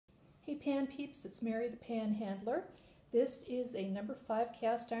Hey Pan Peeps, it's Mary the Panhandler. This is a number 5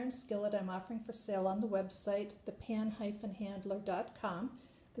 cast iron skillet I'm offering for sale on the website, thepan-handler.com.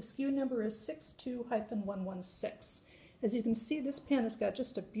 The SKU number is 62-116. As you can see, this pan has got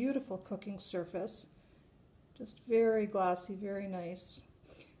just a beautiful cooking surface. Just very glossy, very nice.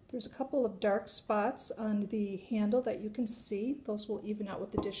 There's a couple of dark spots on the handle that you can see. Those will even out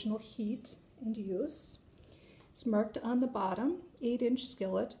with additional heat and use. It's marked on the bottom, 8-inch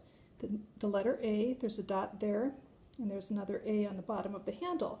skillet. The letter A, there's a dot there, and there's another A on the bottom of the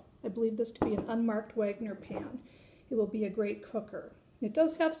handle. I believe this to be an unmarked Wagner pan. It will be a great cooker. It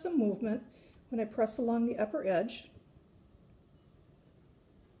does have some movement when I press along the upper edge,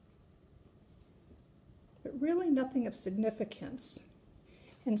 but really nothing of significance.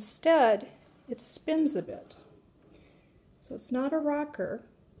 Instead, it spins a bit. So it's not a rocker,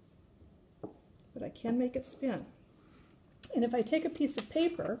 but I can make it spin. And if I take a piece of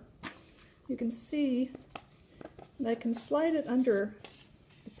paper, you can see that I can slide it under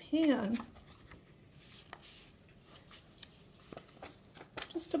the pan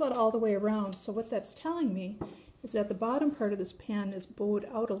just about all the way around. So what that's telling me is that the bottom part of this pan is bowed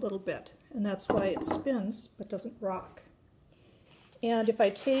out a little bit, and that's why it spins but doesn't rock. And if I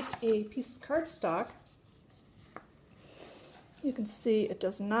take a piece of cardstock, you can see it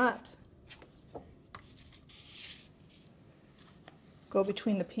does not go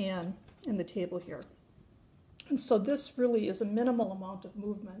between the pan and the table here. And so this really is a minimal amount of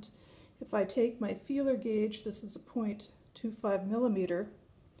movement. If I take my feeler gauge, this is a 0.25 millimeter,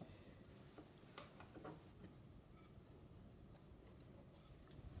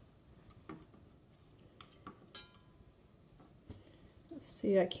 let's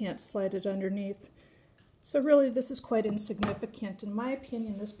see, I can't slide it underneath. So really this is quite insignificant. In my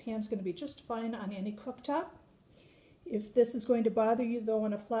opinion, this pan's going to be just fine on any cooktop. If this is going to bother you, though,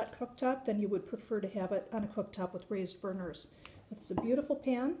 on a flat cooktop, then you would prefer to have it on a cooktop with raised burners. It's a beautiful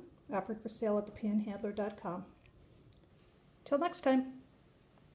pan, offered for sale at thepanhandler.com. Till next time.